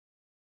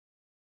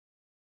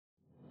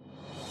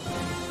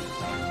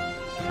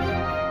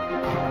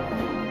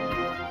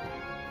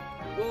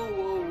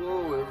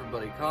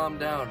calm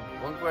down,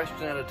 one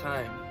question at a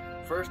time.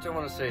 First, I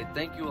want to say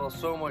thank you all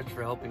so much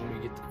for helping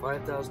me get to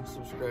 5,000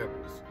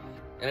 subscribers.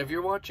 And if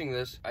you're watching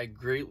this, I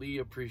greatly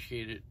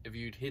appreciate it if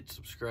you'd hit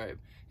subscribe.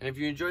 And if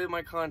you enjoy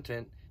my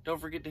content,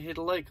 don't forget to hit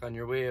a like on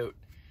your way out.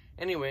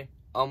 Anyway,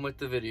 on with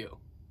the video.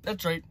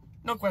 That's right,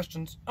 no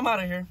questions. I'm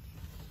out of here.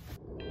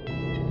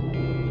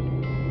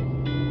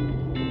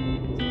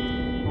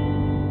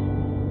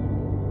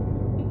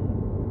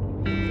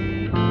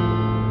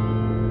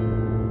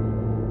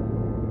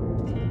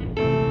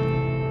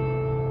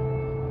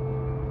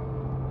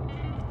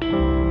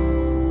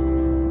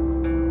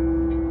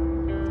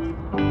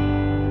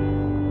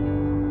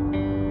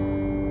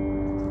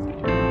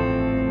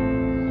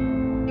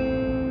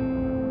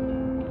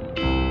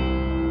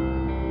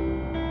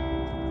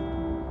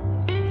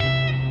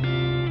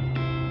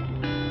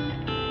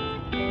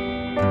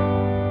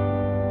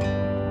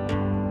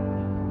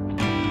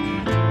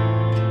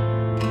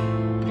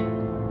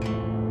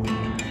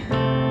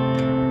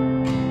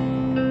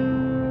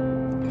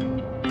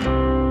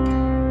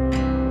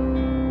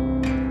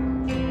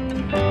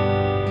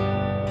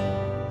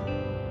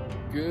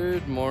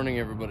 Good morning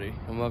everybody,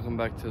 and welcome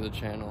back to the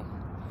channel.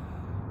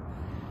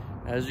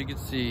 As you can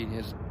see,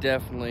 it's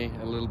definitely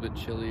a little bit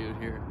chilly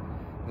out here.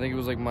 I think it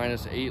was like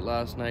 -8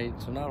 last night,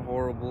 so not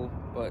horrible,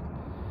 but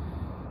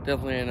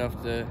definitely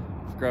enough to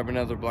grab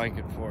another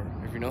blanket for,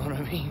 if you know what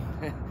I mean.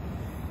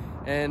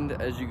 And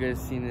as you guys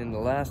seen in the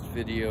last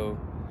video,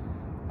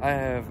 I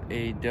have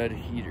a dud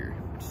heater,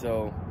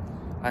 so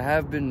I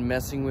have been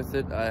messing with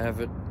it. I have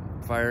it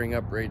firing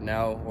up right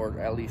now, or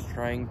at least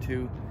trying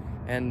to.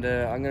 And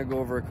I'm gonna go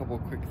over a couple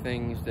quick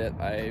things that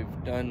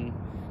I've done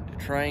to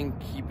try and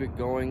keep it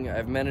going.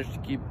 I've managed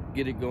to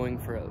get it going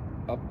for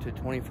up to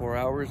 24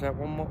 hours at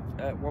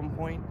one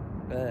point.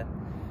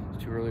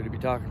 It's too early to be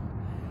talking.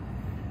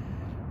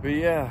 But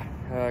yeah,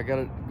 I got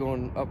it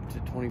going up to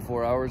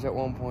 24 hours at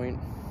one point.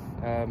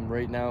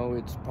 Right now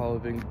it's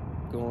probably been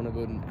going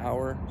about an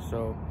hour,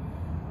 so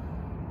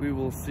we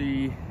will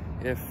see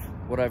if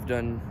what I've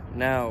done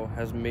now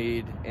has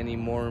made any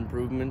more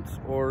improvements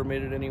or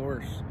made it any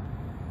worse.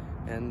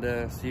 And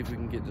see if we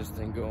can get this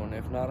thing going.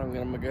 If not, I'm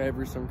gonna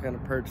MacGyver some kind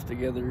of parts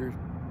together,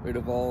 rid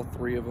of all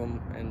 3 of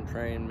them, and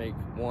try and make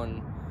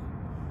one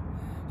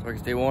so I can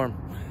stay warm.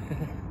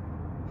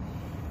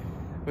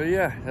 But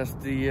yeah, that's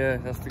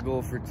the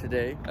goal for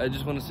today. I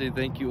just want to say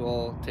thank you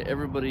all to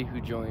everybody who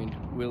joined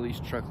Willys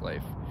Truck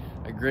Life.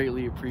 I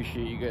greatly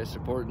appreciate you guys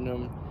supporting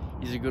him.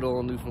 He's a good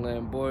old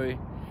Newfoundland boy.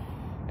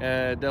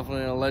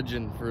 Definitely a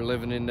legend for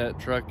living in that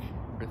truck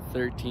for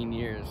 13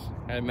 years.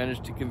 I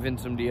managed to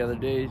convince him the other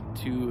day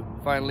to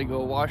finally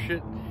go wash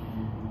it,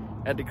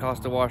 at the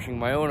cost of washing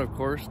my own, of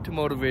course, to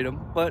motivate him,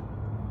 but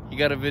he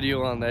got a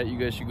video on that you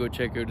guys should go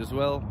check out as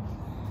well.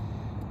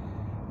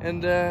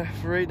 And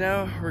for right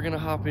now, we're gonna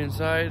hop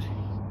inside,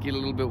 get a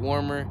little bit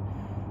warmer,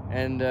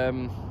 and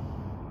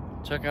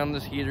check on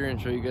this heater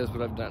and show you guys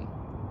what I've done.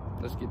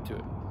 Let's get to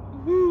it.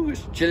 Woo,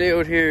 it's chilly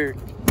out here.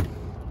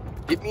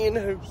 Get me in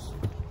the house.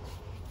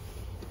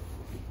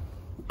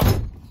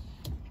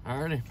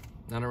 Alrighty,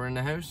 now that we're in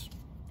the house,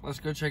 let's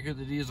go check out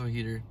the diesel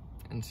heater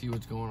and see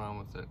what's going on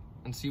with it,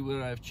 and see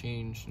what I've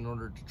changed in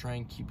order to try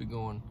and keep it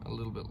going a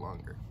little bit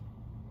longer.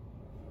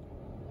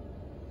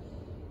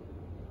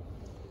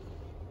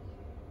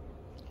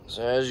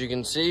 So as you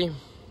can see,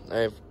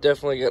 I've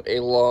definitely got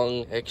a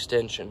long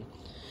extension.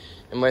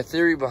 And my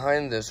theory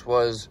behind this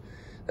was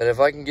that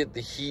if I can get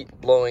the heat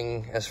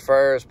blowing as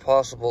far as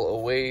possible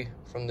away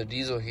from the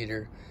diesel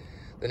heater,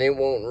 then it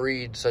won't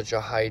read such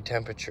a high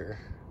temperature.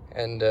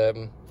 And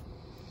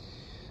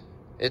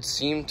it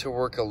seemed to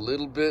work a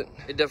little bit.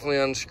 It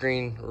definitely on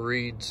screen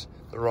reads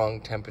the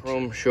wrong temperature.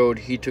 Chrome showed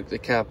he took the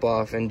cap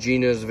off, and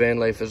Ginas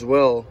Vanlife as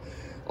well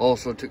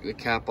also took the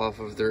cap off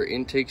of their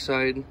intake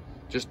side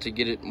just to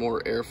get it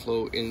more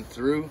airflow in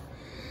through.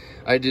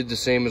 I did the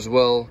same as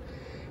well.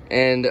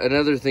 And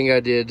another thing I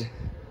did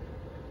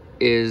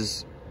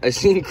is I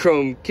seen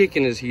Chrome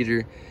kicking his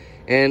heater,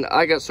 and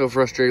I got so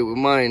frustrated with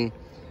mine,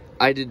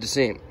 I did the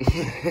same.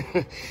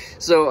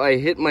 So I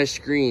hit my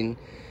screen,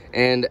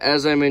 and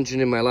as I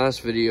mentioned in my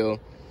last video,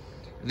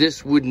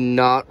 this would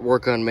not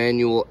work on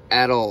manual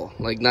at all,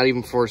 like not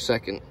even for a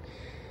second.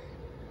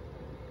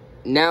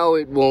 Now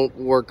it won't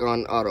work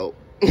on auto,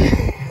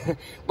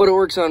 but it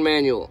works on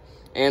manual,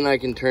 and I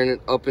can turn it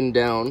up and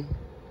down.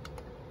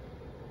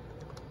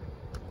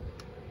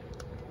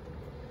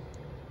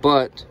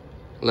 But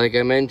like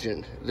I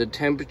mentioned, the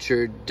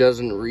temperature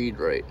doesn't read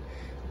right.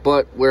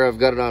 But where I've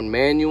got it on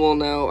manual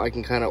now, I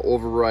can kind of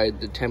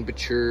override the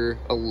temperature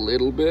a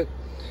little bit.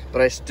 But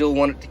I still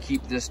want it to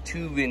keep this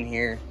tube in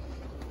here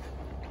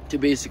to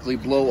basically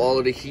blow all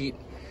of the heat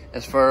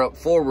as far up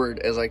forward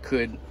as I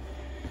could,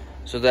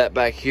 so that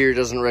back here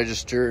doesn't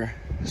register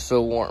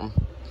so warm.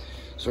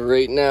 So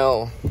right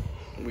now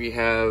we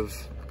have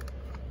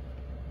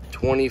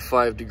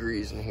 25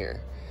 degrees in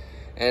here.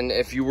 And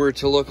if you were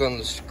to look on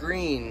the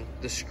screen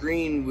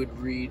would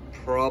read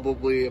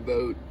probably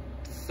about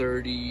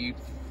 30,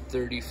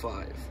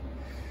 35.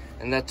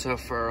 And that's how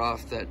far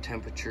off that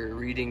temperature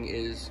reading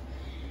is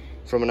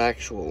from an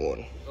actual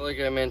one. Like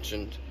I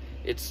mentioned,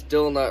 it's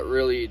still not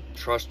really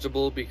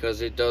trustable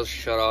because it does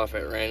shut off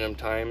at random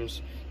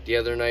times. The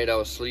other night I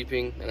was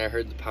sleeping and I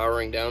heard the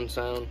powering down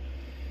sound.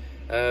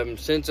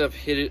 Since I've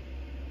hit it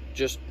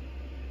just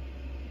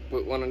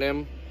with one of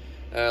them,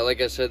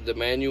 like I said, the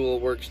manual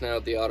works now,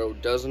 the auto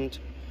doesn't,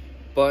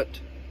 but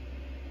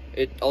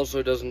it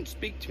also doesn't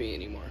speak to me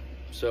anymore.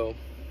 So,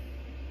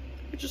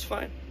 which is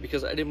fine,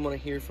 because I didn't want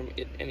to hear from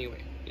it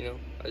anyway, you know?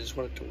 I just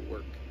want it to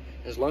work.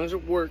 As long as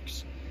it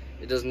works,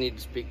 it doesn't need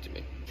to speak to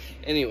me.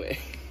 Anyway,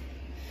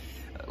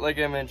 like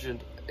I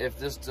mentioned, if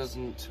this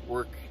doesn't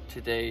work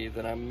today,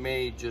 then I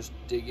may just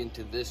dig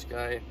into this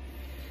guy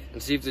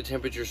and see if the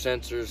temperature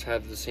sensors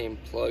have the same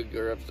plug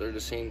or if they're the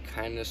same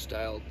kind of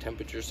style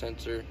temperature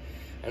sensor.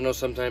 I know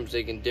sometimes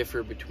they can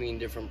differ between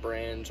different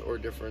brands or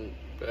different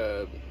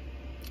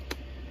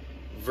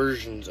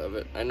versions of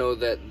it. I know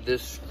that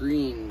this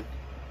screen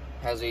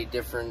has a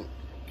different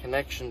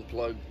connection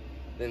plug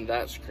than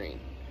that screen.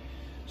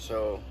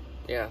 So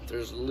yeah,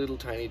 there's little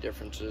tiny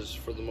differences.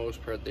 For the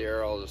most part, they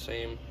are all the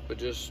same, but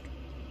just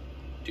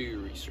do your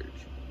research.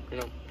 You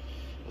know,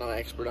 I'm not an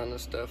expert on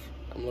this stuff.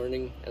 I'm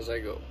learning as I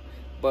go.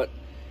 But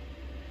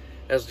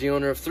as the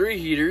owner of 3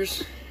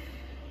 heaters,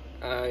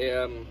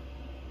 I'm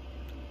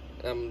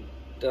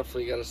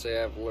definitely gotta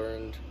say I've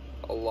learned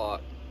a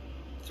lot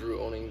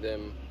through owning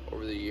them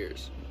over the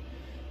years.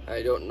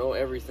 I don't know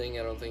everything.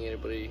 I don't think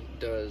anybody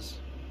does.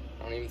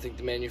 I don't even think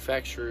the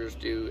manufacturers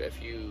do.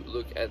 If you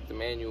look at the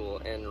manual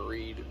and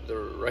read the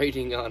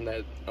writing on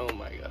that, oh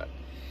my god.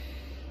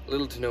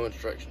 Little to no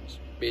instructions.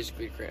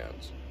 Basically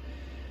crayons.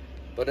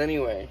 But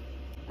anyway,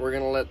 we're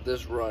gonna let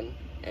this run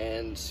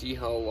and see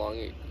how long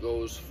it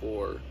goes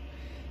for.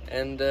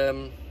 And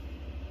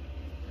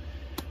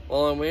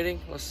while I'm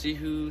waiting, let's see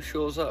who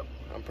shows up.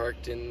 I'm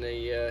parked in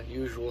the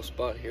usual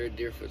spot here at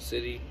Deerfoot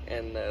City,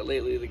 and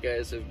lately the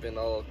guys have been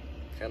all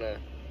kind of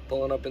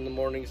pulling up in the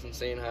mornings and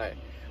saying hi,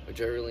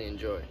 which I really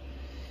enjoy.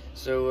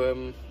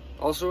 So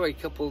also a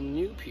couple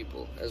new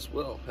people as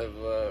well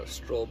have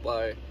strolled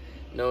by,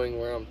 knowing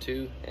where I'm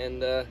to,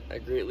 and I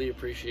greatly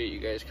appreciate you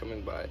guys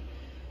coming by.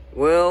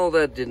 Well,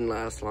 that didn't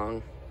last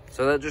long.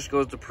 So that just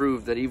goes to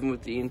prove that even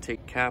with the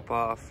intake cap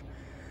off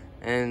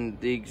and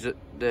the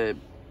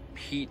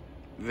heat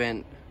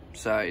vent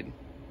side,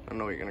 I don't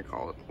know what you're gonna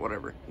call it,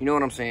 whatever, you know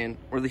what I'm saying,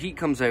 where the heat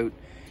comes out,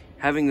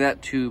 having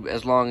that tube,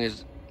 as long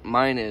as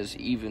mine is,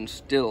 even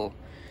still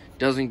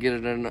doesn't get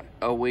it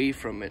away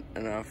from it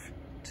enough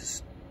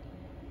to,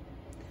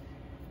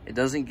 it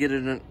doesn't get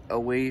it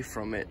away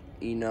from it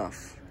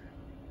enough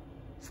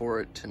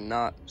for it to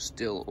not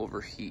still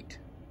overheat.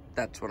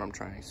 That's what I'm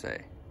trying to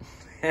say.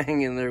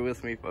 Hang in there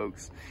with me,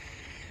 folks.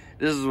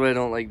 This is why I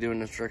don't like doing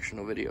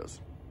instructional videos.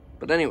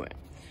 But anyway,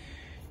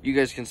 you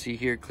guys can see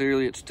here,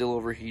 clearly it's still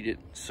overheated.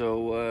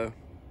 So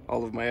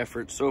all of my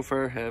efforts so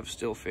far have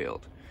still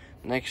failed.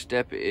 Next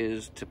step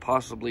is to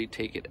possibly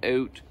take it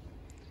out,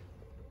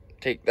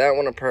 take that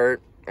one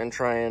apart, and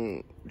try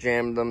and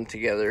jam them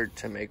together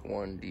to make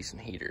one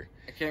decent heater.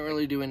 I can't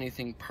really do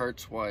anything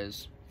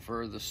parts-wise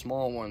for the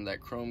small one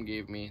that Chrome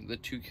gave me, the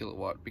 2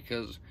 kilowatt,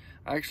 because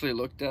I actually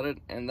looked at it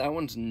and that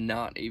one's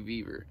not a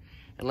Weaver.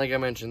 And like I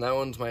mentioned, that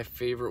one's my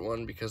favorite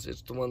one because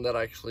it's the one that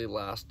actually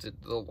lasted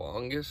the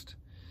longest.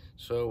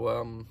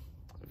 So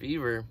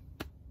Weaver,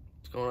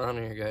 what's going on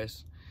here,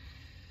 guys?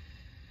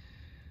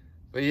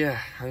 But yeah,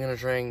 I'm gonna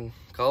try and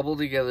cobble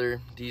together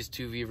these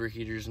 2 Weaver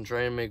heaters and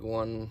try and make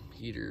one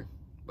heater.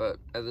 But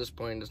at this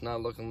point, it's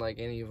not looking like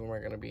any of them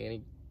are gonna be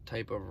any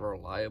type of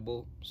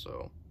reliable,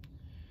 so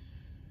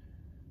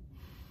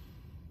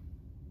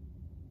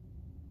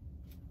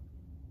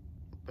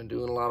been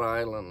doing a lot of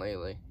idling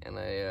lately, and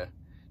I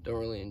don't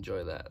really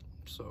enjoy that.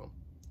 So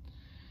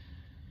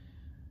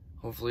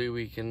hopefully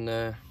we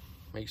can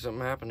make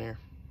something happen here.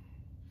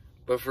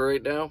 But for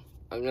right now,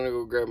 I'm gonna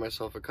go grab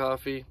myself a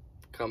coffee,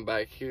 come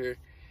back here,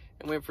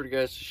 and wait for the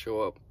guys to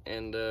show up,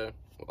 and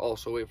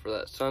also wait for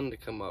that sun to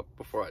come up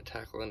before I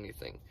tackle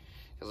anything.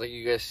 Because like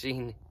you guys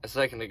seen a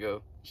second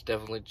ago, it's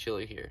definitely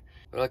chilly here.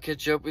 But I'll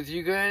catch up with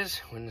you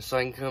guys when the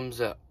sun comes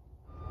up.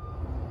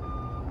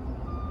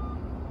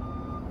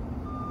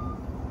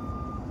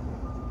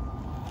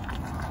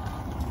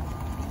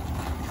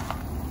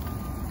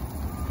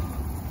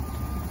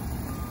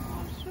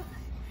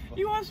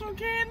 You want some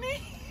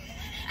candy?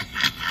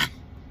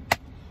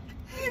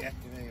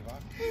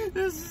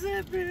 This is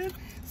it, man.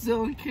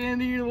 Selling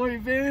candy in a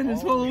white van.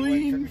 It's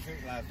Halloween.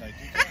 Last night,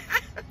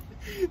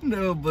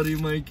 no, buddy,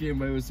 Mike came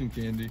by with some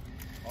candy.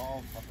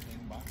 Oh,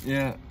 fucking box.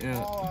 Yeah,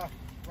 yeah. Oh,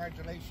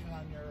 congratulations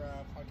on your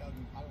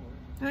 5,000 followers.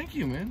 Thank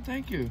you, man.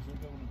 Thank you. You're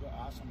doing good,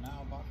 awesome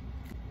now, boss.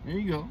 There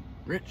you go.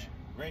 Rich.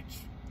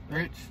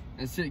 Rich.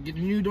 That's it. Get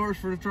new doors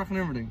for the truck and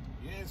everything.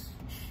 Yes.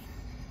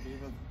 We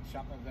will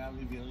shop at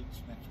Valley Village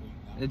next week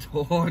now.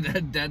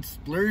 It's that's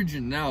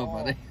splurging now,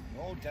 buddy.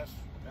 Oh, that's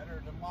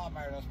better than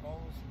Walmart, I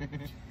suppose.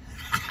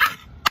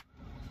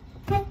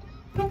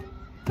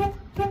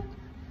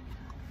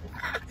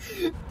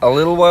 A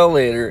little while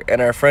later,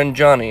 and our friend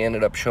Johnny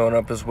ended up showing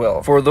up as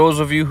well. For those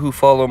of you who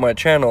follow my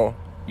channel,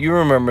 you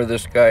remember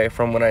this guy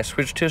from when I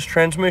switched his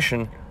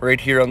transmission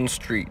right here on the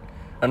street.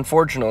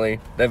 Unfortunately,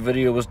 that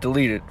video was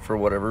deleted for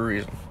whatever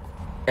reason.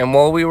 And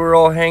while we were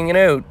all hanging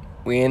out,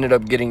 we ended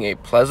up getting a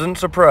pleasant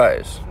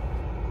surprise.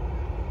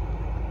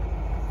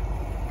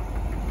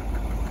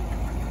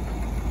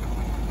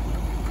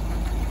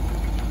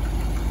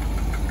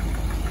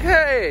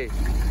 Hey,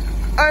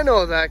 I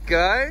know that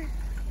guy.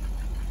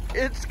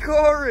 It's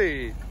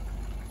Cory.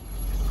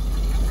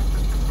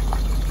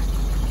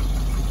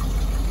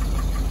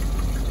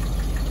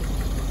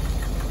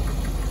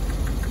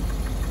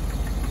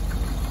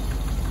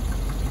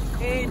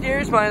 Hey,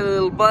 there's my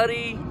little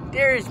buddy.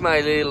 There's my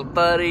little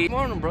buddy.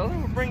 Morning, brother.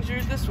 What brings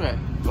you this way?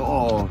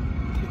 Oh,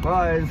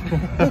 surprise.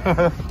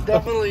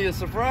 Definitely a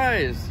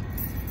surprise.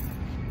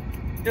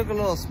 Look a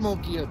little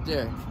smoky up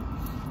there.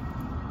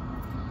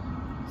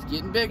 It's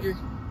getting bigger.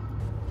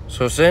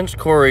 So since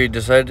Cory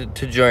decided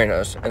to join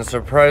us and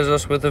surprise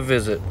us with a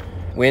visit,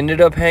 we ended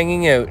up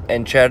hanging out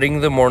and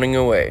chatting the morning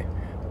away.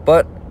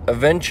 But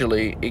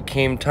eventually, it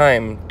came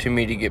time to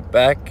me to get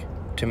back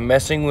to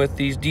messing with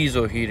these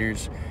diesel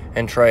heaters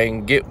and try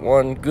and get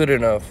one good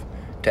enough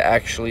to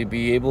actually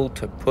be able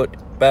to put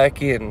back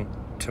in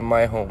to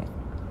my home.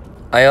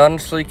 I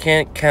honestly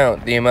can't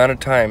count the amount of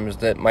times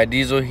that my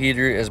diesel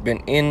heater has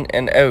been in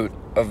and out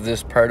of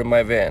this part of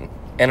my van.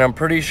 And I'm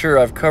pretty sure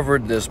I've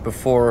covered this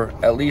before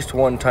at least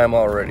one time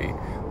already.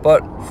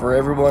 But for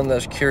everyone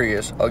that's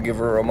curious, I'll give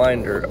a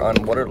reminder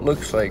on what it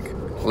looks like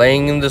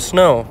laying in the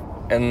snow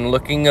and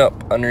looking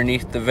up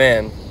underneath the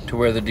van to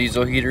where the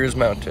diesel heater is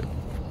mounted.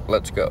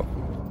 Let's go.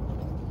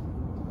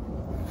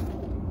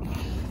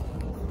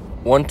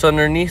 Once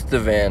underneath the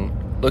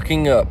van,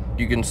 looking up,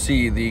 you can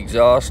see the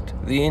exhaust,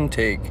 the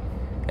intake,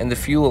 and the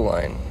fuel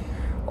line.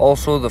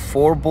 Also, the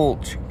 4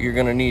 bolts you're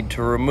going to need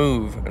to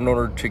remove in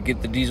order to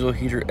get the diesel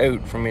heater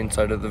out from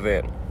inside of the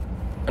van.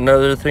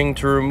 Another thing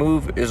to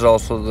remove is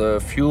also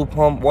the fuel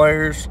pump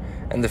wires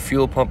and the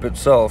fuel pump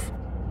itself.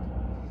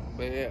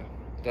 But yeah,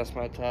 that's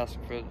my task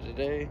for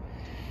today.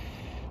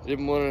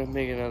 Didn't want to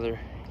make another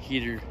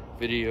heater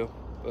video,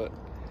 but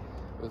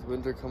with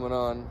winter coming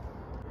on,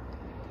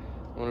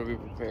 I want to be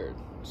prepared.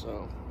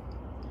 So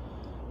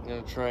I'm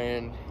going to try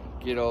and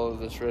get all of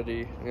this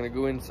ready. I'm going to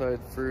go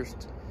inside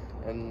first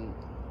and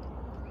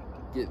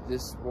get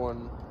this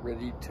one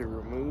ready to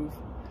remove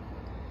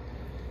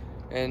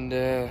and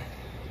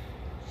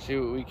see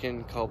what we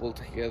can cobble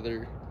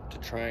together to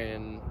try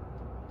and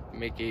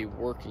make a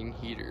working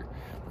heater.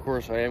 Of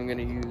course, I am going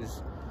to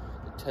use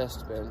the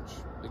test bench,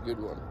 the good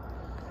one,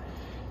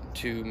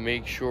 to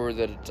make sure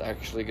that it's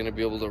actually going to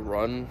be able to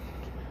run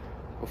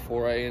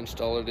before I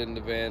install it in the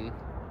van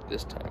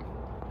this time.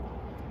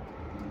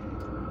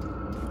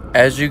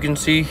 As you can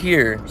see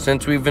here,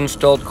 since we've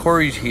installed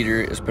Cory's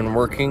heater, it's been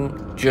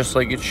working just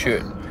like it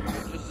should.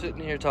 Just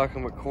sitting here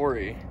talking with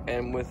Cory,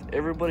 and with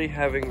everybody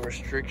having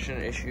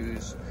restriction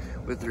issues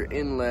with their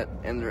inlet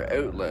and their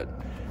outlet,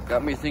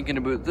 got me thinking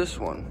about this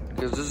one,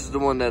 because this is the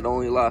one that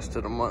only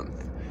lasted a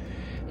month.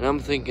 And I'm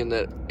thinking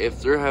that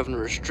if they're having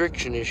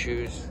restriction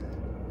issues,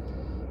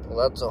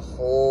 well, that's a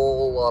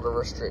whole lot of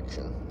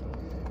restriction.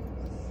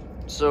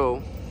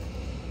 So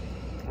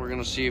we're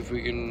gonna see if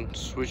we can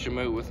switch them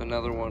out with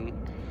another one,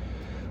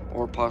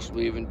 or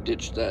possibly even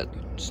ditch that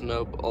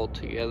snub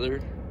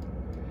altogether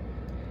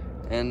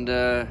and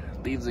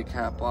leave the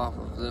cap off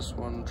of this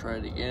one, try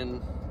it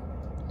again.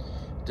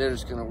 That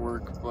is gonna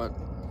work, but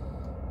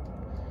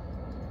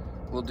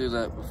we'll do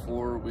that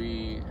before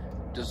we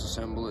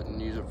disassemble it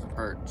and use it for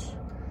parts.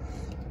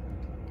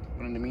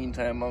 But in the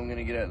meantime, I'm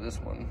gonna get at this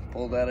one,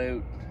 pull that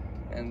out,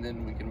 and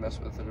then we can mess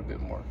with it a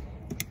bit more.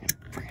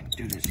 Freaking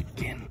do this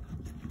again.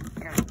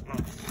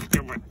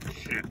 Stupid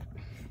shit.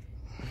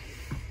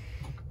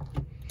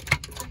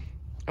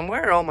 And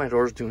why are all my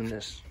doors doing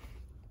this?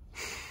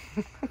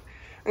 I'm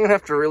gonna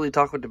have to really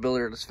talk with the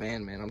builder of this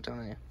fan, man, I'm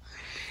telling you.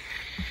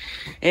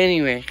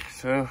 Anyway,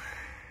 so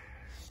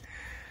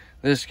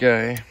this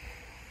guy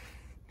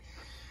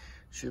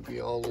should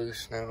be all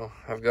loose now.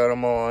 I've got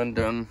them all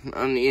undone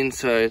on the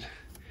inside,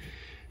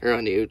 or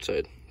on the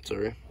outside,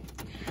 sorry.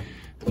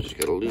 I just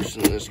gotta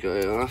loosen this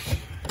guy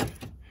off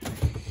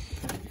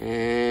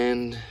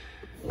and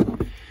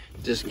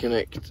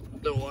disconnect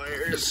the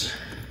wires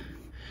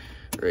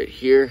right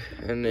here,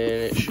 and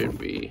then it should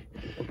be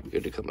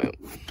good to come out.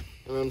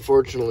 And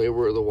unfortunately,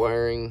 where the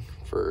wiring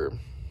for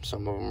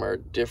some of them are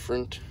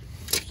different,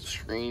 the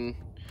screen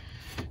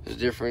is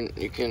different,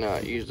 you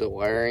cannot use the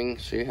wiring,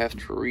 so you have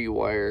to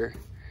rewire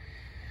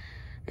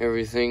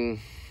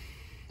everything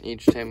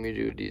each time you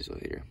do a diesel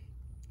heater,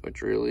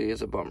 which really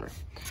is a bummer.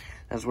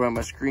 That's why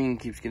my screen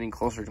keeps getting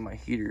closer to my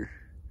heater.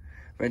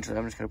 Eventually,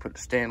 I'm just going to put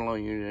the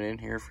standalone unit in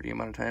here for the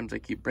amount of times I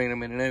keep bringing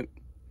them in and out.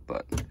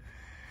 But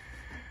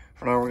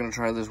for now, we're going to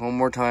try this one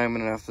more time,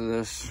 and after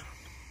this...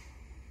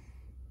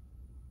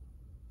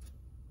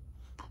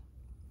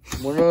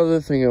 One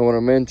other thing I want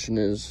to mention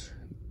is,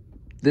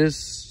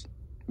 this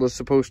was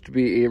supposed to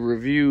be a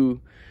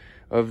review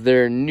of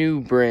their new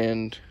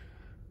brand,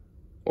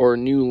 or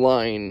new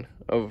line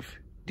of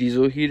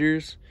diesel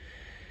heaters.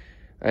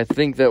 I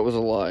think that was a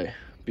lie,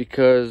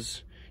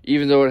 because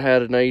even though it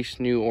had a nice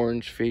new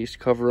orange face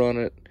cover on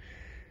it.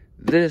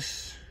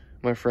 This,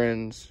 my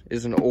friends,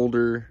 is an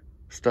older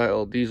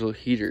style diesel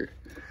heater.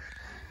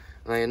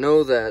 And I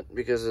know that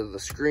because of the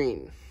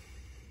screen.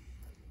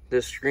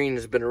 This screen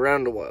has been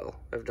around a while.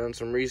 I've done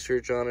some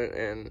research on it,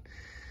 and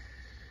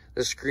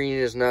the screen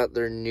is not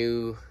their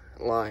new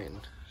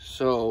line.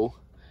 So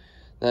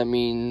that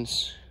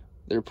means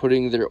they're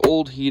putting their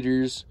old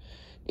heaters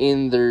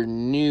in their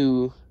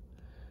new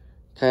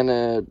kind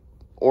of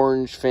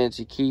orange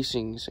fancy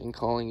casings and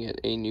calling it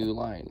a new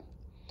line.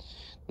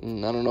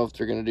 And I don't know if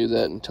they're going to do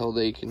that until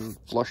they can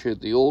flush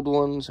out the old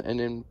ones and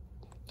then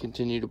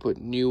continue to put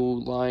new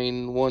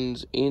line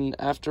ones in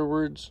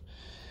afterwards.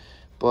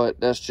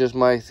 But that's just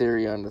my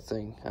theory on the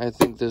thing. I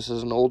think this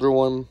is an older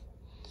one.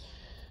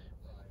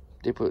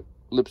 They put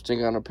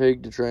lipstick on a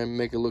pig to try and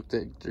make it look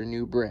like their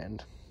new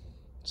brand.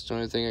 It's the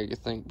only thing I could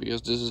think,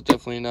 because this is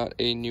definitely not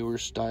a newer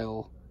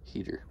style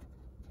heater.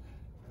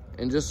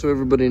 And just so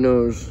everybody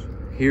knows,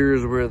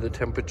 here's where the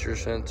temperature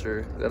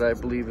sensor that I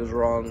believe is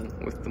wrong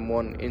with the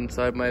one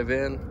inside my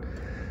van,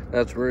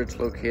 that's where it's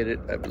located,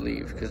 I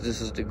believe, because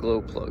this is the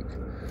glow plug.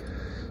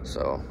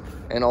 So,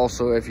 and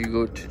also if you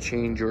go to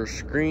change your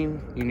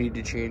screen, you need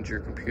to change your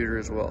computer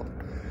as well.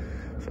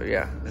 So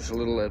yeah, just a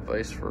little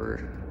advice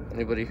for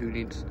anybody who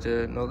needs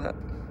to know that.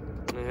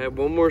 And I have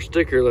one more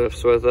sticker left,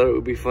 so I thought it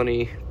would be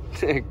funny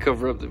to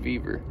cover up the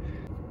Beaver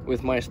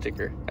with my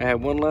sticker. I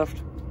have one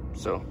left,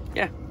 so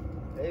yeah.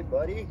 Hey,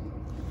 buddy.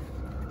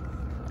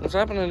 What's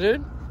happening,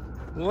 dude?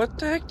 What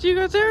the heck do you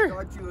got there?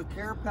 I got you a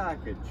care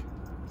package.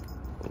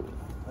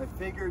 I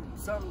figured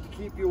something to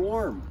keep you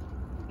warm.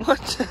 What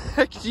the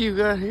heck do you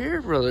got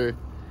here, brother?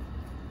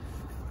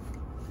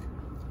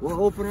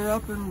 We'll open it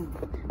up and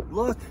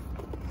look.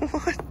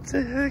 What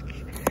the heck?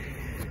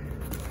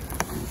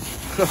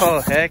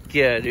 Oh, heck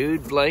yeah,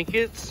 dude.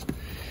 Blankets?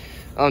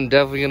 I'm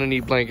definitely gonna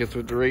need blankets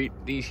with the rate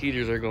these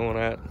heaters are going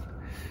at.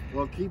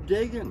 Well, keep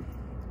digging.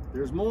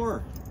 There's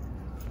more.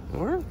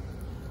 More?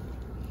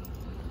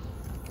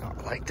 Oh,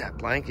 I like that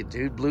blanket,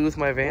 dude. Blue with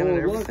my van and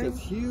everything. Look,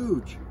 it's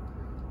huge.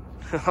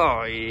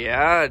 Oh,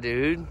 yeah,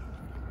 dude.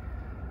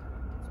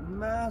 It's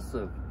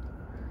massive.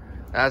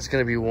 That's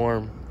gonna be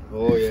warm.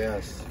 Oh,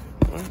 yes.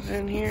 What's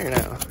in here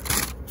now?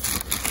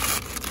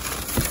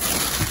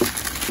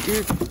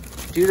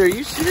 Dude, are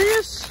you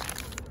serious?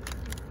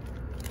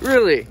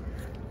 Really?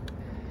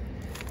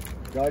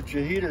 Got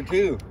your heater,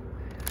 too.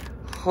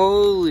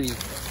 Holy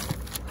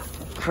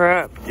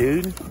crap,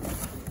 dude.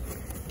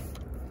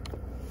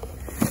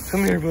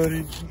 Come here,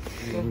 buddy.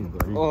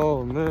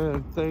 Oh,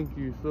 man, thank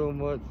you so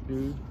much,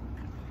 dude.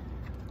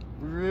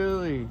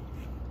 Really?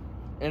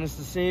 And it's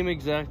the same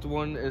exact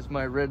one as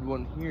my red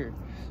one here.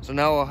 So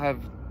now I'll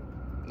have,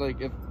 like,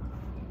 if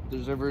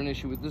there's ever an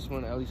issue with this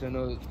one, at least I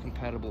know it's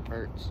compatible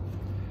parts.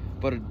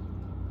 But a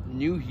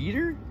new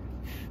heater?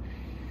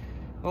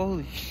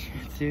 Holy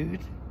shit, dude.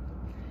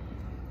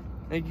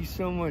 Thank you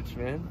so much,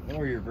 man.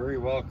 Oh, you're very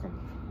welcome.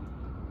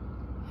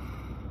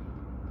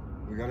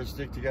 We gotta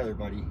stick together,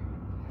 buddy.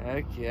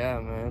 Heck yeah,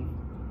 man.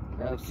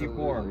 Gotta keep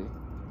warm.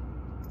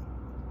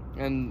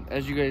 And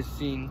as you guys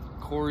seen,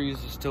 Cory's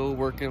still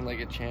working like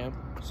a champ,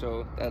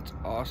 so that's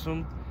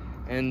awesome.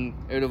 And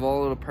out of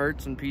all of the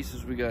parts and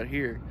pieces we got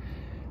here,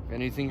 if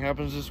anything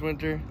happens this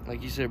winter,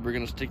 like you said, we're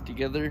gonna stick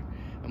together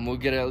and we'll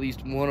get at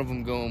least one of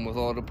them going with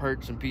all the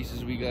parts and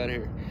pieces we got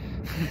here.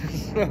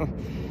 So,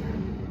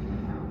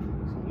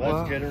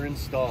 let's get her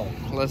installed.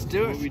 Let's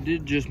do it. What we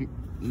did just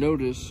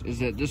notice is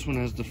that this one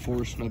has the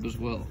 4 snub as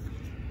well.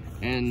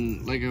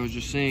 And like I was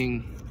just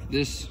saying,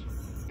 this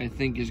I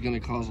think is going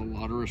to cause a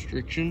lot of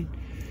restriction.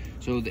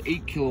 So the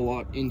 8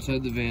 kilowatt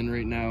inside the van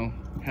right now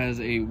has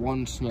a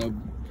 1 snub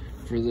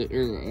for the,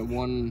 or a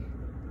 1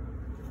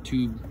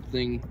 tube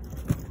thing.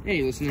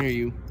 Hey, listen to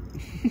you.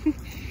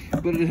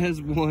 But it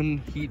has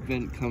 1 heat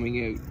vent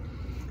coming out.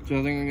 So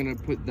I think I'm going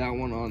to put that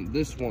one on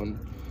this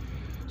one,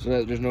 so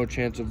that there's no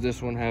chance of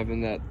this one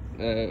having that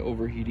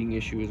overheating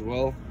issue as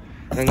well.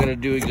 And I'm going to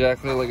do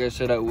exactly like I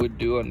said I would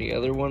do on the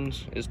other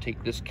ones, is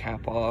take this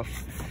cap off,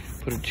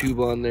 put a tube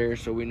on there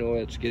so we know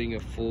it's getting a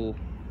full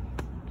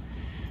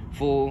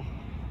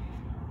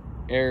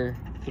air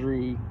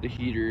through the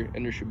heater,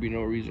 and there should be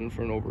no reason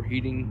for an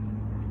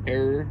overheating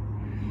error.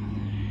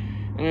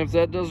 And if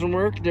that doesn't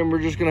work, then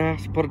we're just gonna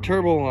have to put a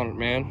turbo on it,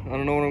 man. I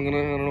don't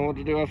know what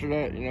to do after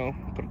that, you know.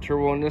 Put a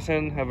turbo on this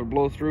end, have it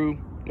blow through,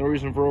 no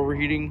reason for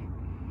overheating.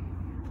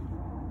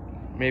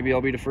 Maybe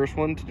I'll be the first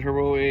one to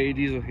turbo a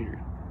diesel heater.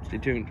 Stay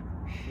tuned.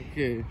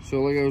 Okay,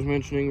 so like I was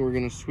mentioning, we're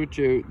gonna switch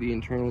out the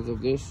internals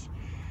of this,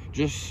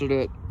 just so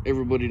that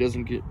everybody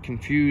doesn't get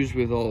confused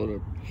with all of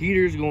the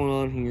heaters going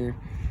on here.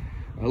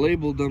 I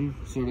labeled them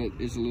so that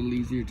it's a little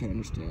easier to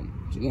understand.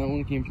 So that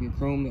one came from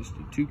Chrome, that's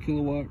the 2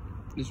 kilowatt.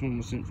 This one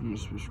was sent from a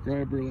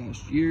subscriber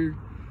last year.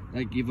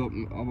 That gave up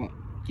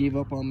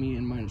on me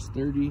in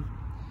 -30.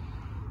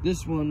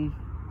 This one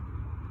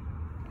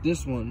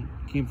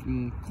came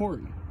from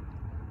Cory,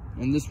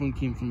 and this one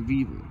came from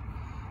Viva.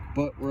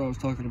 But where I was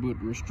talking about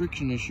the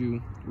restriction issue,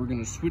 we're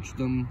gonna switch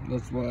them.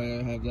 That's why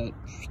I have that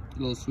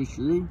little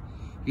switcheroo.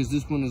 because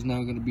this one is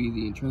now going to be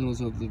the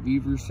internals of the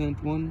Beaver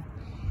scent one,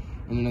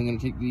 and then I'm going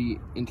to take the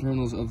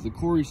internals of the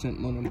Cory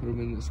scent one and put them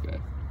in this guy.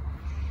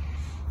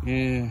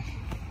 Yeah,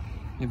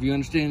 if you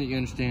understand it, you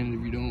understand it.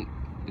 If you don't,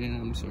 then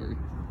I'm sorry.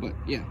 But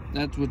yeah,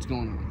 that's what's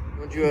going on.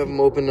 Once you have them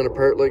open and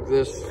apart like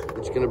this,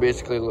 it's going to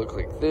basically look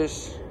like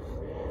this.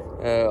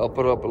 I'll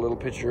put up a little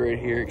picture right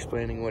here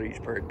explaining what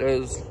each part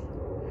does.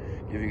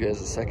 Give you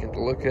guys a second to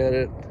look at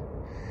it.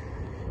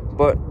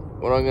 But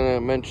what I'm going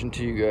to mention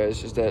to you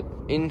guys is that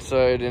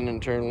inside and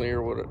internally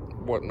or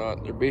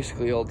whatnot, they're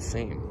basically all the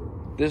same.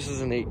 This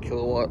is an 8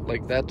 kilowatt,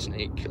 like that's an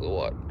 8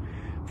 kilowatt.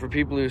 For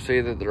people who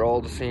say that they're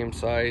all the same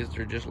size,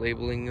 they're just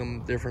labeling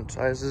them different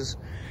sizes.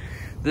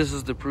 This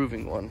is the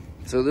proving one.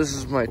 So this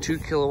is my 2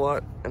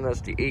 kilowatt and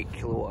that's the 8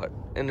 kilowatt.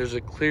 And there's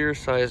a clear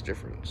size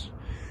difference.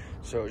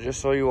 So just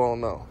so you all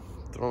know,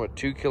 from a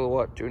 2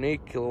 kilowatt to an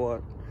 8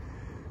 kilowatt,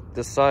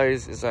 the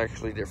size is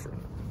actually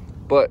different.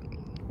 But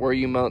where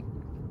you mount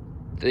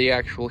the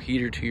actual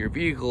heater to your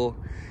vehicle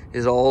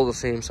is all the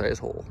same size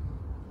hole.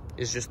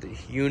 It's just the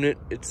unit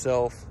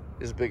itself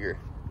is bigger.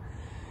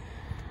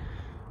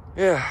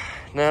 Yeah,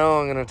 now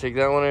I'm gonna take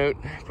that one out,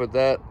 put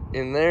that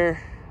in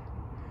there,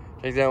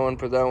 take that one,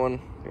 put that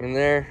one in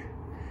there.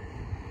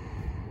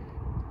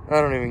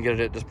 I don't even get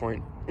it at this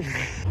point.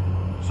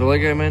 So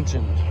like I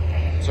mentioned,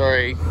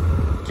 sorry,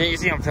 can't you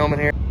see I'm filming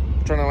here?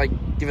 I'm trying to like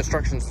give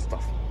instructions and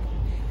stuff.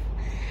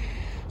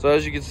 So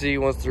as you can see,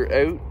 once they're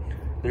out,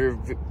 they're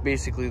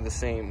basically the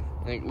same,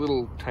 like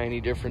little tiny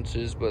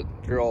differences, but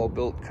they're all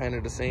built kind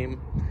of the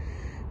same.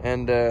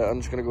 And I'm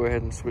just gonna go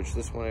ahead and switch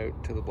this one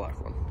out to the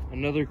black one.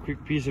 Another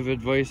quick piece of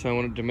advice I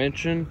wanted to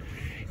mention,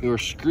 your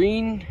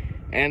screen,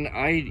 and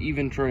I'd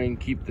even try and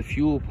keep the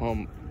fuel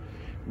pump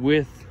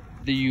with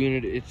the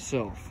unit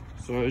itself.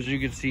 So as you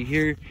can see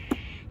here,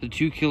 the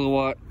 2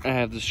 kilowatt, I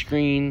have the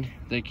screen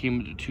that came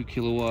with the 2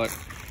 kilowatt,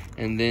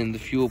 and then the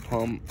fuel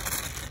pump,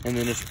 and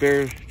then a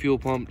spare fuel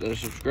pump that a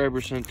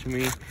subscriber sent to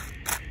me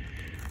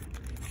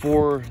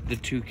for the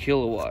 2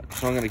 kilowatt.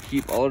 So I'm going to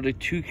keep all of the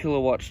 2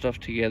 kilowatt stuff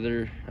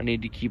together. I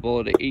need to keep all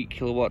of the 8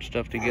 kilowatt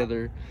stuff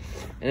together.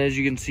 And as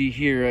you can see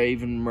here, I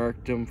even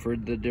marked them for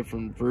the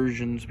different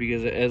versions,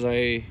 because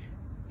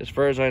as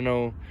far as I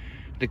know,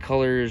 the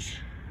colors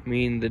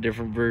mean the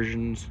different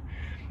versions.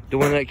 The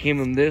one that came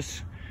in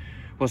this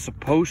was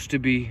supposed to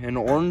be an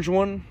orange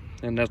one,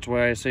 and that's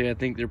why I say I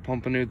think they're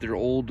pumping out their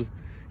old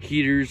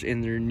heaters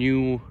and their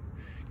new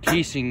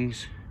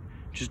casings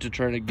just to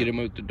try to get them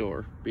out the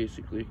door,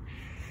 basically.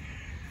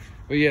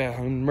 But yeah,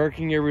 I'm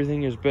marking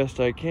everything as best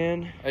I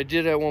can. I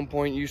did at one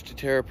point used to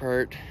tear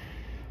apart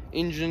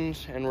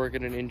engines and work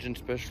at an engine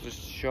specialist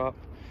shop,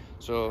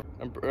 so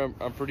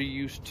I'm pretty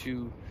used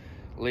to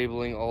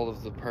labeling all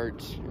of the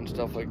parts and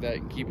stuff like that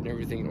and keeping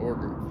everything in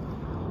order.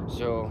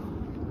 So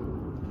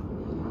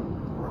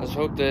let's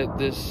hope that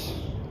this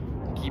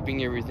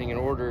keeping everything in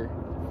order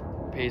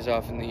pays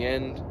off in the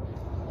end.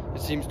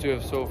 It seems to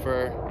have so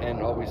far,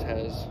 and always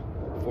has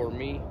for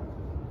me.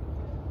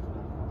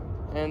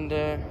 And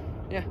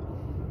yeah.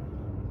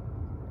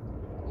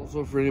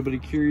 Also, for anybody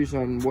curious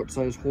on what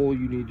size hole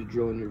you need to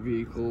drill in your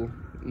vehicle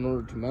in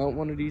order to mount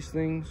one of these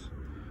things,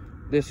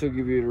 this will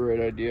give you the right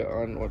idea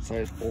on what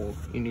size hole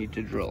you need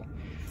to drill.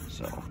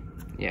 So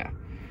yeah,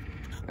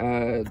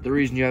 the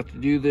reason you have to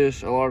do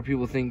this, a lot of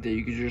people think that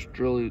you could just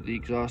drill the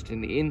exhaust in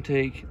the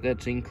intake.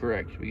 That's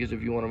incorrect, because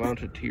if you want to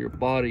mount it to your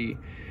body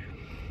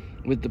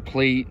with the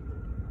plate,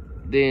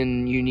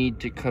 then you need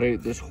to cut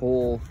out this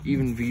hole.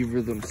 Even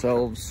Beaver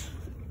themselves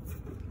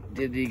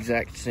did the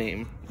exact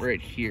same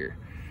right here.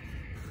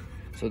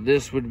 So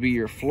this would be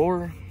your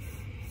floor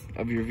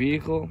of your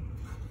vehicle,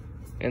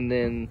 and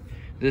then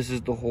this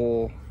is the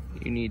hole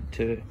you need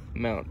to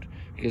mount,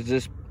 because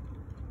this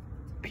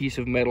piece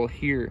of metal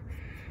here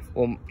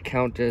will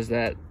count as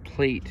that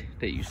plate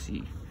that you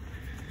see.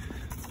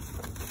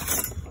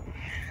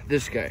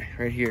 This guy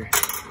right here.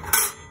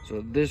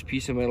 So this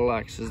piece of metal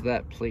acts as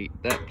that plate.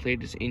 That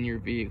plate is in your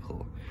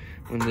vehicle.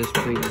 When this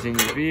plate is in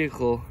your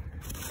vehicle,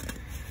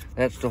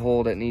 that's the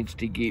hole that needs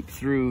to gape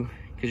through,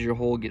 because your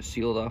hole gets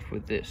sealed off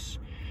with this.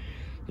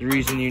 The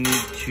reason you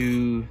need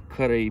to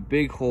cut a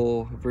big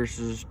hole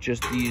versus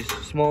just these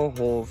small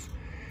holes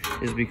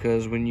is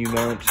because when you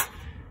mount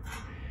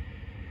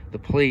the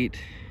plate,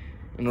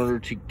 in order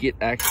to get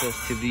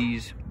access to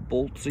these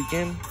bolts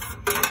again,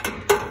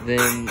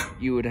 then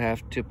you would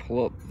have to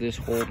pull up this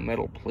whole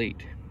metal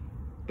plate.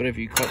 But if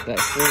you cut that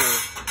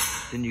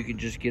hole, then you can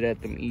just get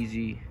at them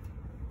easy,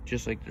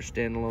 just like their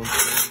standalone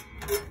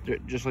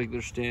stand, just like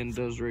their stand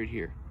does right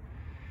here.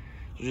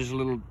 So just a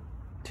little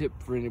tip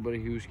for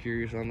anybody who's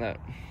curious on that.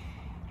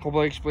 Hope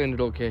I explained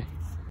it okay.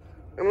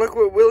 And look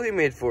what Willie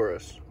made for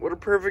us. What a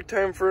perfect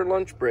time for a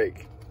lunch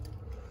break.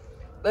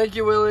 Thank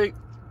you, Willie.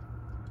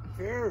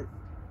 Here.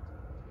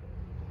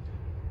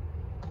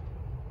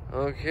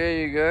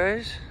 Okay, you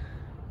guys.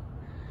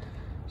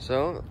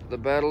 So the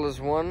battle is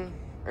won,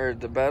 or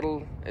the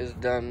battle is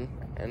done,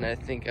 and I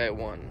think I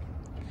won.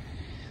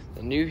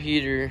 The new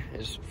heater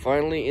is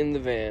finally in the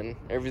van.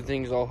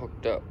 Everything's all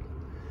hooked up.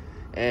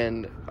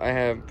 and I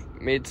have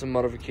made some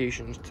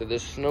modifications to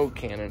this snow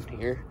cannon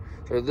here.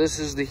 So this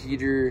is the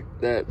heater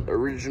that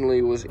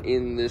originally was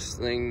in this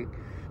thing.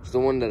 It's the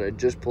one that I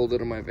just pulled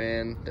out of my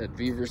van that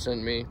Beaver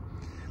sent me.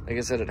 Like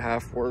I said, it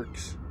half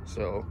works,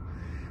 so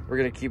we're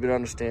gonna keep it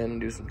on a stand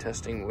and do some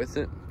testing with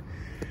it.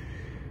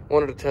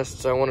 One of the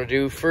tests I want to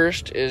do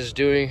first is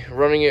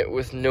running it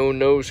with no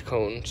nose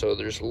cone, so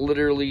there's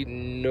literally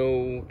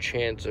no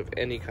chance of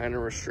any kind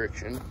of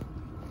restriction.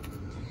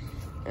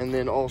 And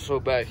then also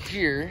back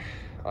here,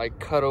 I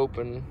cut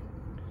open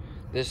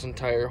this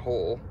entire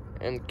hole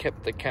and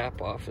kept the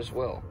cap off as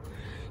well.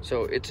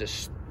 So it's a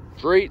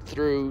straight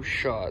through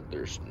shot.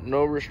 There's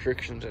no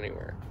restrictions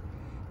anywhere.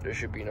 There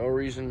should be no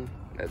reason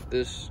that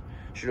this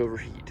should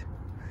overheat.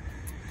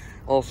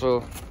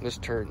 Also, this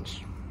turns.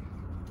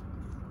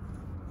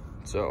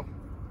 So,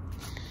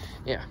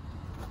 yeah.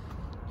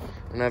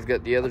 And I've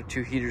got the other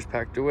 2 heaters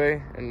packed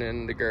away, and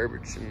then the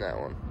garbage in that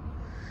one.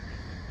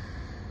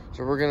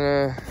 So we're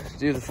gonna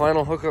do the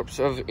final hookups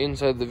of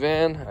inside the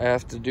van. I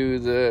have to do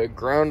the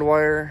ground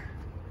wire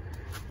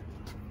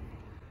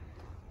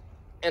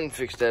and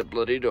fix that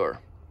bloody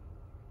door.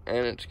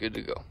 And it's good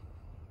to go.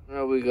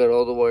 Now we got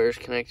all the wires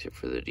connected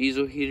for the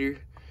diesel heater.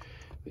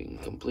 We can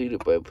complete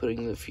it by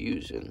putting the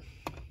fuse in.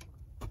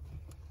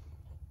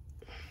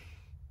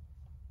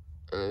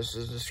 And this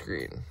is the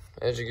screen.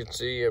 As you can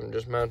see, I'm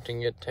just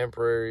mounting it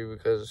temporary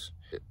because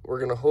we're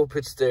gonna hope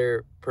it's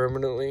there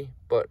permanently,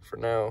 but for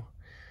now,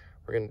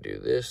 we're gonna do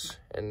this,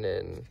 and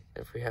then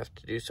if we have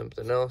to do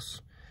something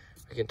else,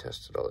 we can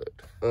test it all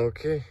out.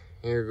 Okay,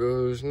 here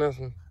goes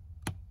nothing.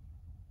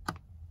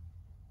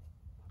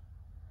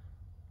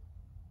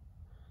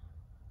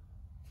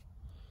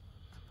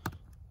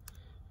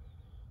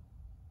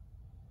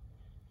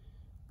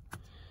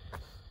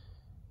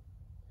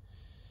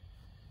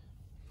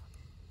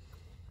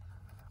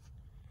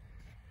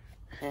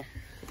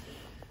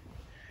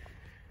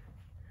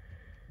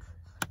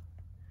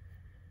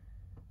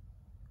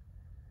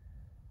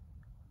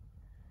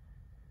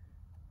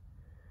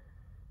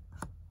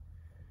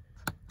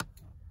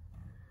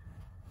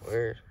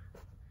 Weird.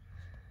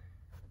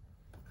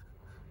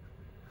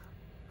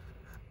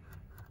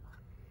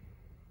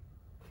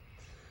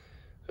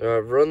 So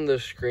I've run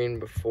this screen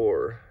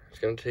before. It's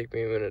gonna take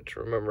me a minute to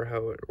remember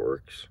how it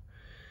works.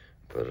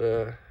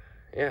 But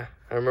yeah,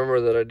 I remember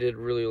that I did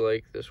really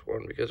like this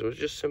one because it was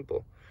just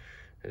simple.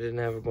 It didn't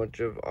have a bunch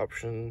of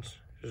options.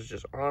 It was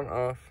just on,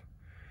 off.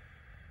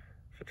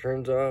 If it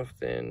turns off,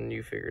 then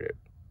you figured it.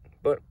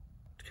 But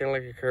it's kind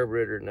of like a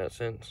carburetor in that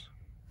sense.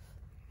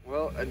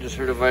 Well, I just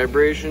heard a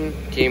vibration,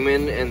 came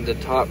in, and the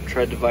top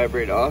tried to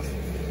vibrate off.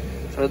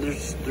 So I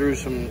just threw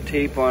some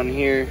tape on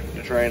here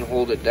to try and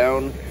hold it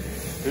down.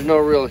 There's no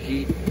real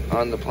heat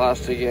on the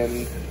plastic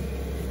end.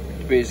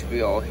 It's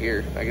basically all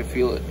here. I can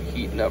feel it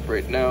heating up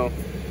right now,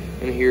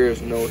 and here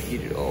is no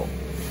heat at all.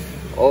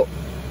 Oh,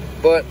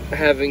 but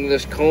having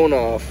this cone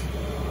off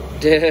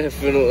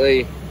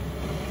definitely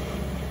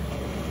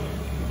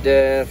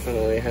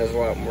has a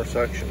lot more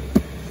suction.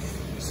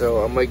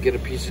 So I might get a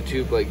piece of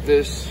tube like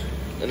this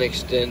and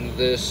extend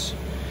this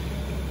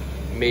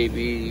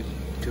maybe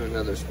to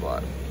another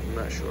spot. I'm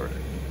not sure,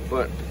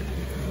 but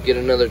get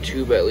another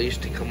tube at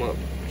least to come up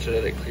so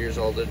that it clears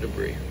all the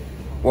debris.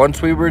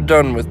 Once we were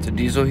done with the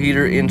diesel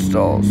heater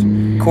installs,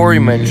 Cory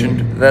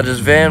mentioned that his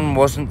van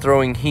wasn't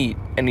throwing heat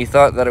and he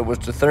thought that it was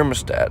the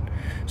thermostat.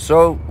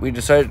 So we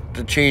decided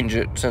to change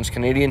it since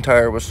Canadian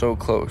Tire was so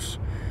close.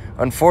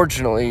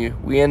 Unfortunately,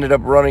 we ended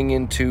up running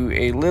into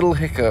a little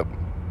hiccup,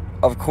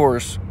 of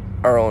course,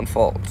 our own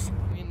faults.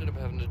 We ended up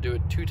having to do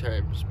it 2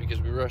 times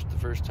because we rushed the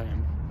first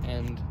time,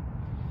 and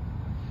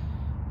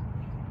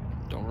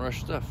don't rush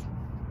stuff.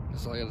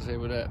 That's all I gotta say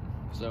about that.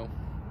 So,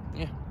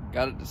 yeah,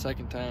 got it the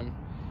second time.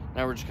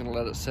 Now we're just gonna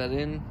let it set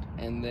in,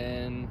 and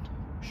then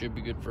should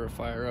be good for a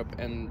fire up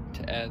and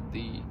to add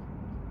the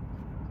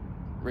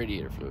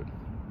radiator fluid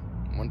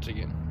once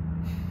again.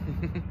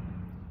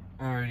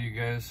 Alright, you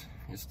guys,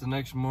 it's the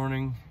next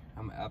morning.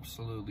 I'm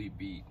absolutely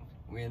beat.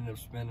 We ended up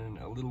spending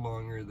a little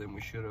longer than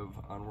we should have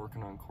on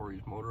working on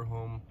Cory's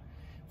motorhome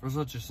for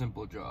such a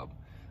simple job.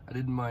 I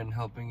didn't mind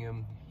helping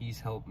him. He's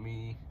helped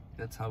me.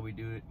 That's how we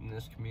do it in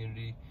this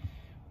community.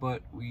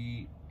 But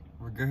we,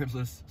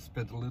 regardless,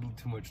 spent a little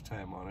too much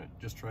time on it,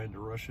 just trying to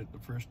rush it the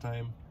first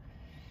time.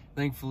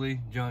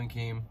 Thankfully, John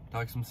came,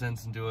 talked some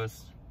sense into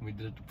us. We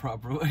did it the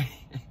proper way.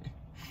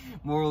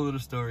 Moral of the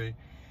story,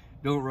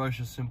 don't rush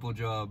a simple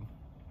job,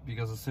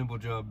 because a simple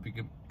job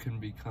can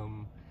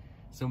become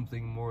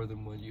something more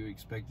than what you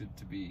expect it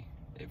to be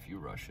if you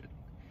rush it.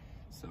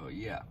 So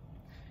yeah.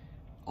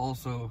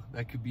 Also,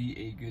 that could be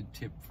a good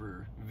tip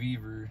for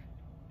Beaver,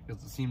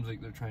 because it seems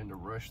like they're trying to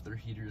rush their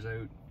heaters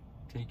out.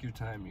 Take your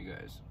time, you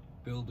guys.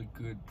 Build a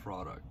good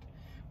product.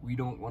 We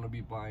don't want to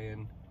be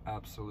buying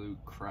absolute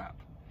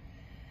crap.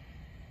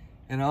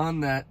 And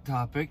on that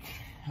topic,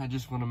 I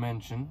just want to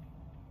mention,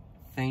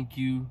 thank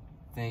you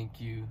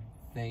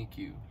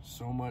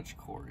so much,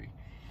 Cory,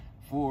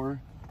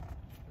 for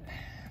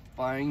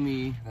buying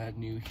me that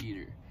new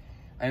heater.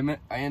 I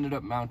ended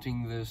up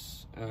mounting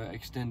this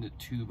extended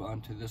tube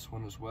onto this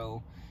one as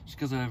well, just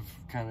because I've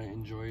kind of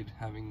enjoyed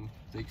having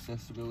the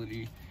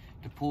accessibility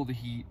to pull the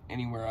heat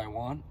anywhere I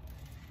want.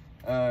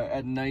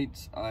 At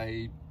nights,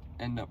 I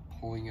end up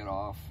pulling it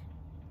off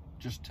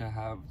just to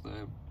have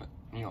the,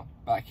 you know,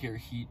 back here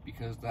heat,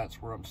 because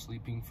that's where I'm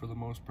sleeping for the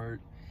most part,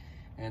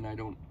 and I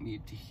don't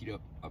need to heat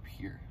up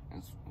here,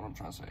 is what I'm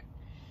trying to say.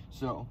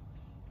 So,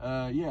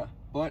 yeah,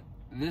 but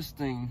this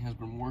thing has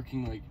been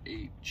working like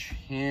a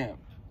champ,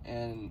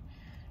 and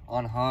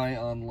on high,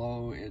 on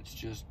low, it's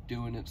just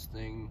doing its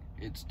thing.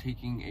 It's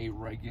taking a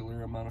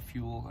regular amount of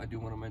fuel. I do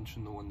want to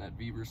mention the one that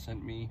Beaver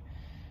sent me,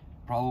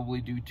 probably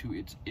due to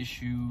its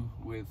issue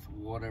with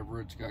whatever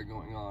it's got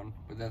going on,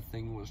 but that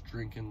thing was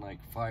drinking like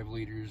 5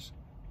 liters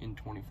in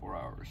 24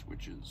 hours,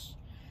 which is,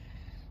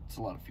 it's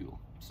a lot of fuel.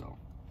 So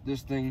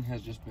this thing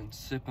has just been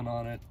sipping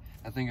on it.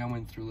 I think I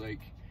went through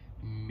like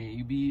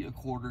maybe a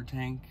quarter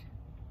tank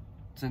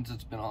since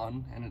it's been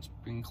on, and it's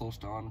been close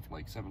to on for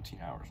like 17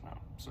 hours now.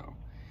 So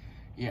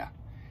yeah,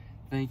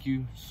 thank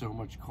you so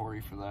much,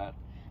 Cory, for that.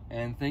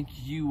 And thank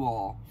you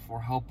all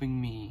for helping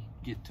me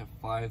get to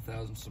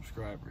 5,000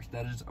 subscribers.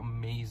 That is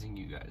amazing,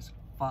 you guys.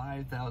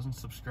 5,000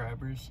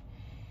 subscribers.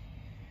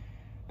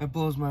 It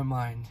blows my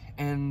mind.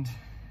 And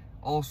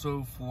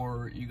also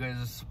for you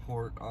guys'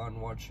 support on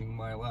watching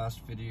my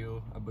last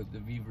video about the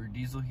Beaver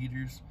diesel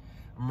heaters.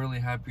 I'm really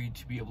happy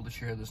to be able to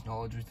share this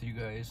knowledge with you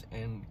guys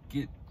and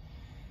get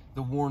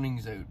the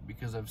warnings out,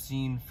 because I've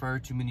seen far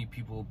too many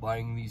people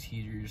buying these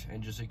heaters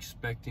and just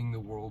expecting the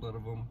world out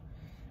of them,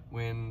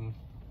 when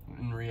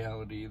in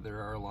reality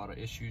there are a lot of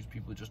issues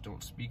people just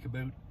don't speak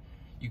about.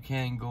 You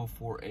can go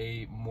for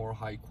a more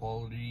high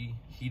quality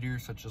heater,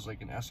 such as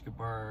like an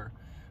Escobar.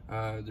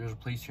 There's a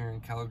place here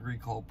in Calgary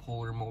called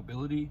Polar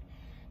Mobility.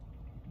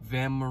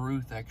 Van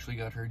Maruth actually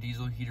got her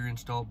diesel heater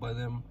installed by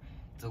them.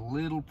 It's a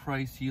little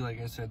pricey,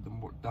 like I said,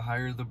 the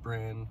higher the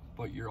brand,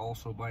 but you're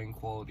also buying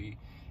quality,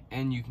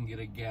 and you can get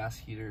a gas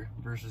heater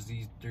versus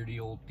these dirty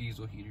old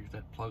diesel heaters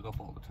that plug up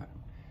all the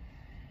time.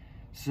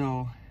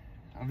 So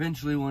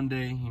eventually one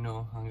day, you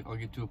know, I'll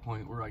get to a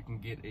point where I can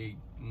get a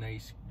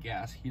nice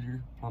gas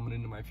heater, plumb it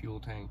into my fuel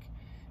tank,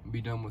 and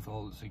be done with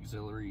all this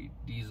auxiliary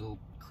diesel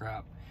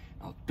crap.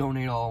 I'll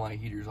donate all my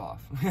heaters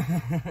off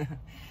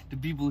to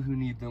people who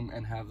need them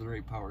and have the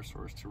right power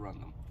source to run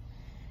them.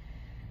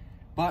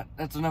 But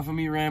that's enough of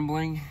me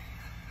rambling.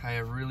 I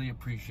really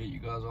appreciate you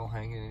guys all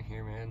hanging in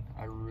here, man.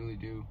 I really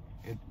do.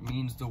 It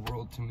means the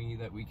world to me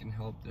that we can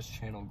help this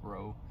channel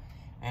grow.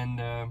 And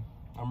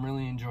I'm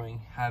really enjoying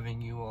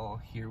having you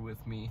all here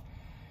with me,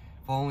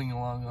 following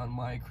along on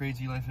my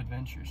crazy life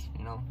adventures.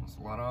 You know, there's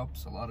a lot of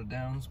ups, a lot of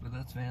downs, but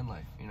that's van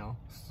life, you know.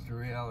 This is the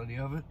reality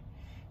of it.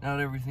 Not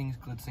everything's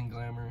glitz and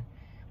glamour.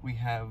 We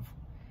have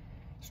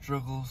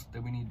struggles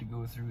that we need to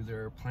go through.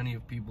 There are plenty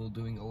of people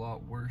doing a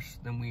lot worse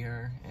than we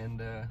are, and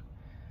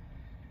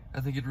I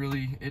think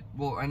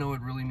well, I know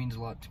it really means a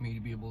lot to me to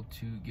be able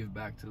to give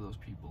back to those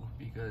people,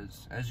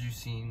 because as you've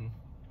seen,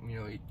 you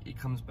know, it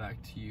comes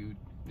back to you.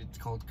 It's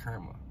called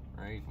karma,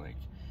 right? Like,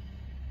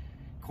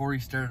 Cory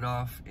started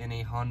off in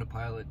a Honda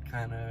Pilot,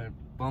 kind of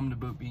bummed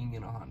about being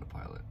in a Honda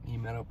Pilot. He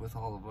met up with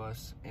all of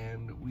us,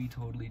 and we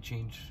totally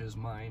changed his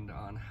mind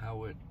on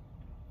how it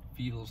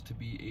feels to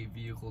be a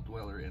vehicle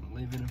dweller and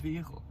live in a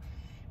vehicle.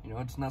 You know,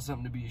 it's not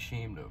something to be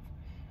ashamed of.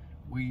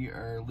 We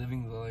are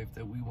living the life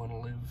that we want to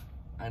live.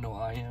 I know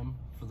I am,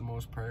 for the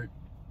most part,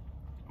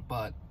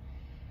 but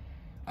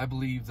I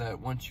believe that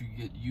once you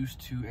get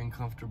used to and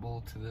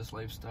comfortable to this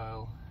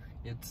lifestyle,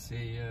 it's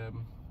a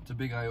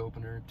big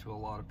eye-opener to a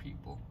lot of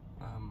people.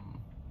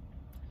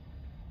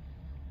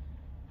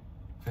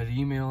 I've had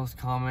emails,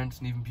 comments,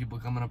 and even people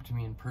coming up to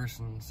me in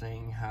person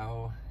saying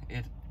how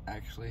it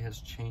actually has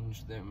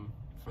changed them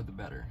for the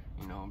better.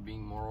 You know,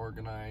 being more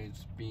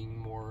organized, being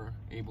more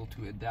able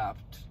to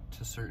adapt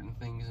to certain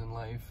things in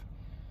life,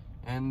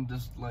 and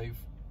just life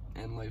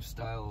and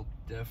lifestyle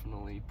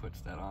definitely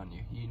puts that on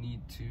you. You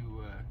need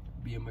to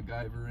be a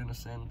MacGyver in a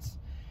sense,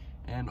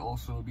 and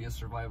also be a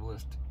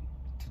survivalist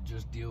to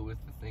just deal with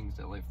the things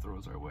that life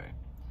throws our way.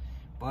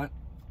 But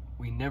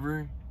we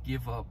never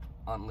give up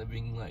on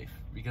living life,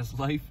 because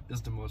life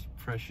is the most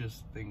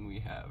precious thing we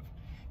have.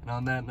 And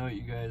on that note,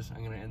 you guys,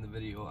 I'm gonna end the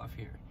video off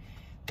here.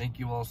 Thank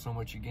you all so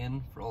much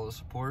again for all the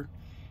support,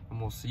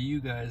 and we'll see you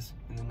guys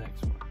in the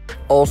next one.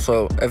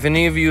 Also, if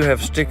any of you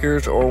have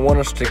stickers or want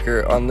a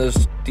sticker on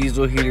this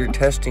diesel heater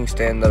testing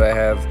stand that I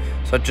have,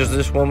 such as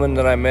this woman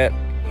that I met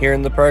here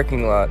in the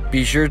parking lot,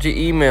 be sure to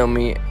email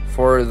me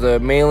for the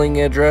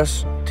mailing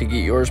address to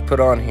get yours put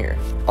on here.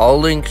 All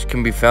links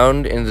can be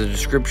found in the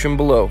description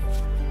below.